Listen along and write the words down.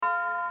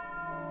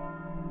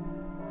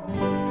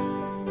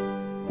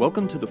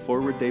Welcome to the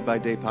Forward Day by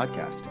Day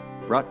podcast,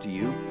 brought to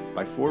you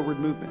by Forward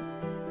Movement.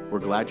 We're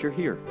glad you're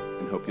here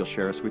and hope you'll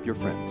share us with your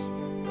friends.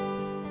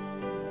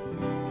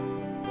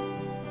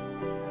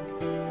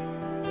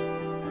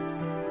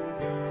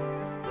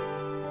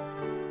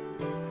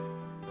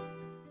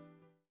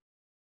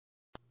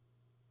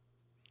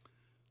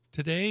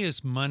 Today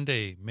is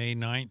Monday, May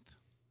 9th.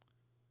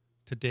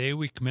 Today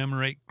we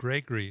commemorate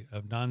Gregory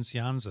of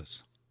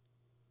Nazianzus.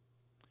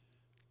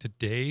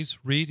 Today's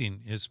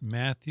reading is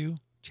Matthew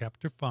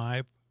chapter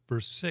 5,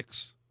 verse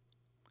 6.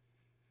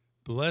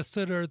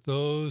 Blessed are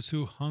those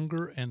who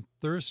hunger and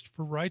thirst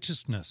for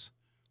righteousness,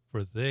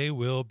 for they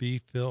will be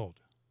filled.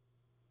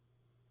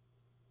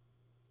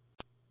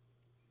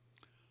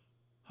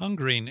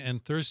 Hungering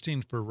and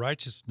thirsting for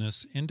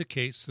righteousness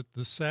indicates that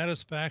the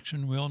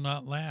satisfaction will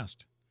not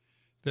last,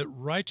 that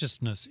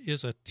righteousness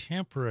is a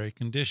temporary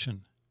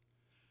condition.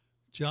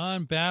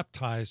 John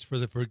baptized for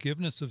the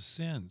forgiveness of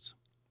sins.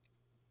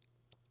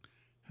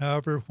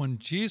 However, when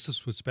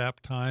Jesus was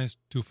baptized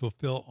to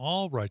fulfill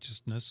all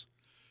righteousness,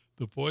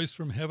 the voice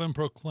from heaven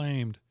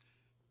proclaimed,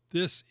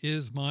 "This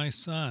is my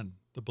Son,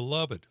 the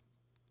Beloved."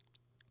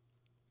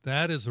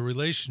 That is a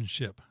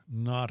relationship,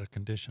 not a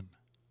condition.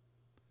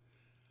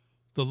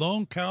 The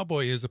lone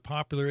cowboy is a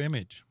popular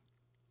image.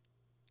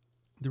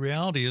 The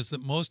reality is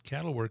that most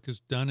cattle work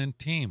is done in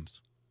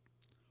teams.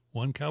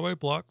 One cowboy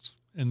blocks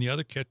and the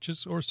other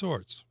catches or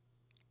sorts.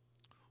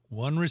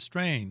 One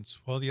restrains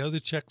while the other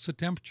checks the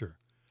temperature,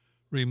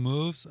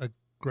 removes a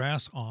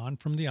grass awn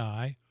from the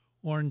eye,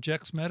 or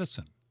injects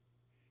medicine.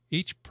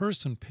 Each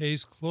person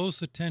pays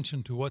close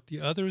attention to what the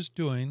other is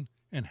doing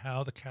and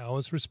how the cow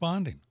is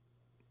responding.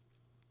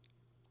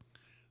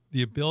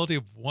 The ability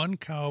of one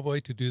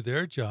cowboy to do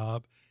their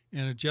job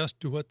and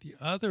adjust to what the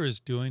other is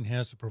doing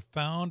has a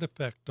profound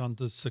effect on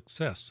the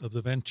success of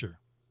the venture.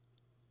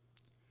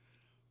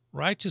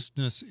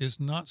 Righteousness is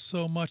not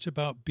so much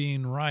about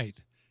being right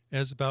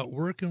as about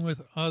working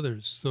with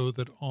others so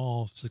that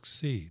all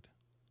succeed.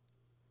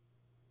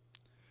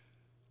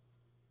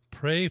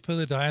 Pray for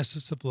the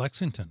Diocese of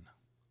Lexington,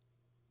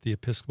 the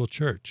Episcopal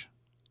Church.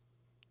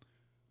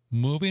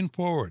 Moving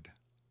forward,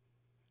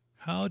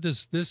 how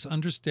does this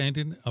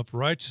understanding of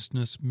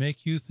righteousness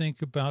make you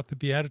think about the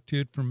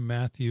Beatitude from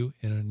Matthew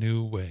in a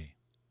new way?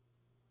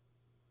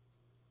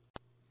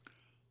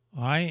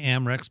 I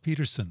am Rex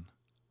Peterson,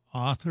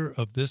 author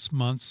of this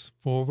month's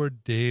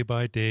Forward Day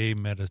by Day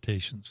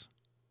Meditations.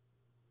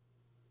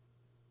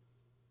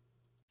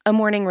 A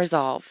morning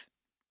resolve.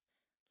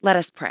 Let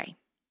us pray.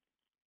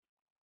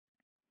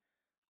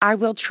 I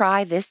will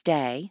try this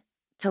day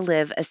to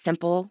live a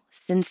simple,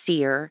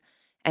 sincere,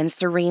 and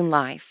serene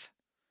life,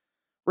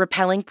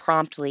 repelling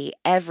promptly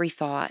every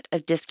thought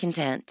of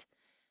discontent,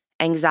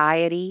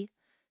 anxiety,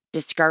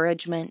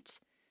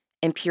 discouragement,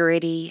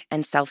 impurity,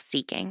 and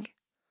self-seeking,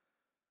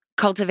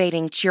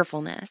 cultivating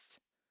cheerfulness,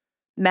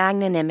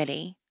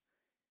 magnanimity,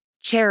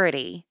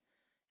 charity,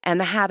 and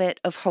the habit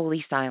of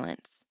holy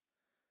silence,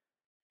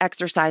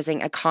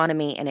 exercising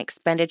economy in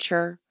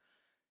expenditure,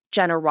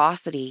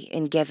 generosity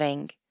in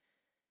giving,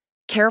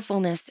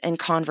 carefulness in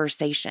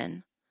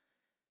conversation,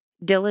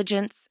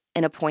 diligence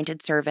in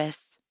appointed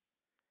service,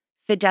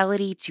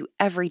 fidelity to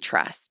every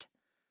trust,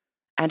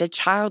 and a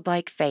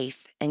childlike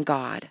faith in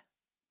God.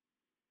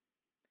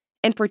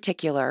 In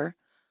particular,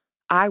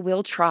 I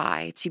will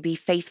try to be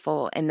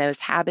faithful in those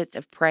habits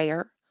of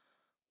prayer,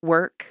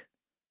 work,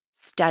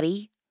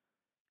 study,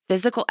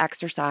 physical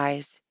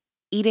exercise,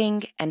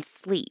 eating, and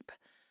sleep,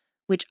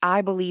 which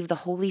I believe the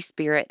Holy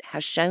Spirit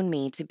has shown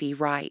me to be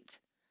right.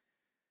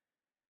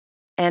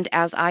 And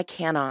as I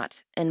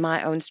cannot in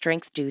my own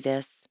strength do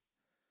this,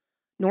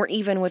 nor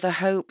even with a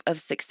hope of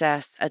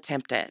success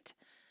attempt it,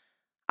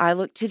 I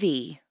look to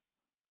Thee,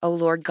 O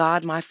Lord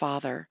God my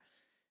Father,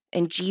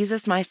 and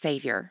Jesus my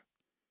Savior,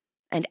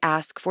 and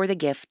ask for the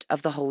gift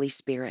of the Holy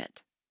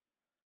Spirit.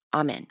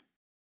 Amen.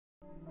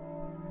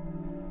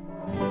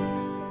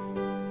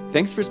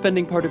 Thanks for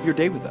spending part of your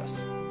day with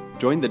us.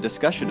 Join the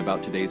discussion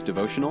about today's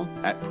devotional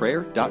at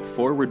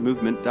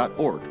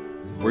prayer.forwardmovement.org,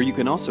 where you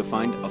can also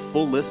find a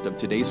full list of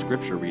today's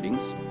scripture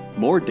readings,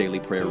 more daily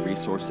prayer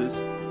resources,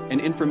 and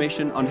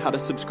information on how to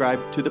subscribe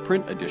to the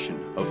print edition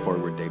of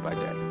Forward Day by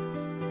Day.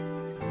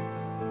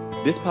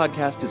 This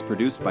podcast is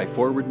produced by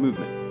Forward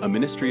Movement, a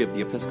ministry of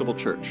the Episcopal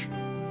Church.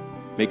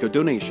 Make a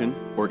donation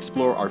or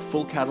explore our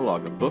full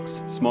catalog of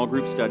books, small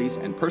group studies,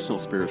 and personal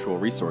spiritual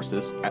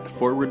resources at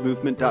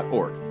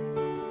forwardmovement.org.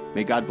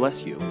 May God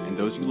bless you and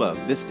those you love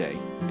this day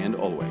and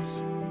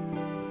always.